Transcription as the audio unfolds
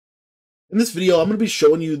In this video, I'm going to be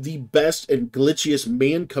showing you the best and glitchiest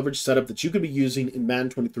man coverage setup that you could be using in Madden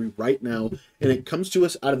 23 right now, and it comes to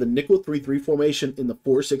us out of the nickel 3-3 formation in the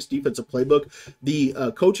 4-6 defensive playbook.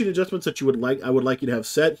 The coaching adjustments that I would like you to have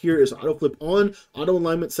set here is auto flip on, auto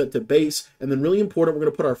alignment set to base, and then really important, we're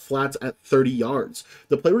going to put our flats at 30 yards.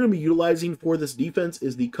 The play we're going to be utilizing for this defense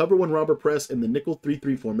is the cover one robber press in the nickel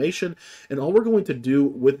 3-3 formation, and all we're going to do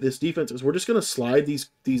with this defense is we're just going to slide these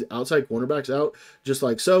outside cornerbacks out just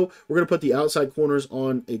like so. We're going to put the outside corners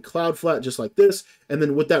on a cloud flat just like this, and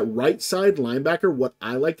then with that right side linebacker, what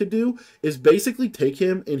I like to do is basically take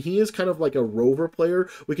him, and he is kind of like a rover player.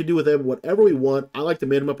 We can do with him whatever we want. I like to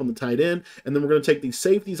man him up on the tight end, and then we're going to take these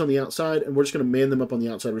safeties on the outside, and we're just going to man them up on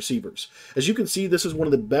the outside receivers. As you can see, this is one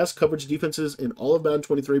of the best coverage defenses in all of Madden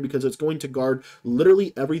 23 because it's going to guard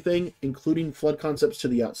literally everything, including flood concepts to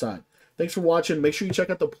the outside. Thanks for watching. Make sure you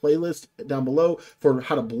check out the playlist down below for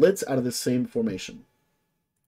how to blitz out of this same formation.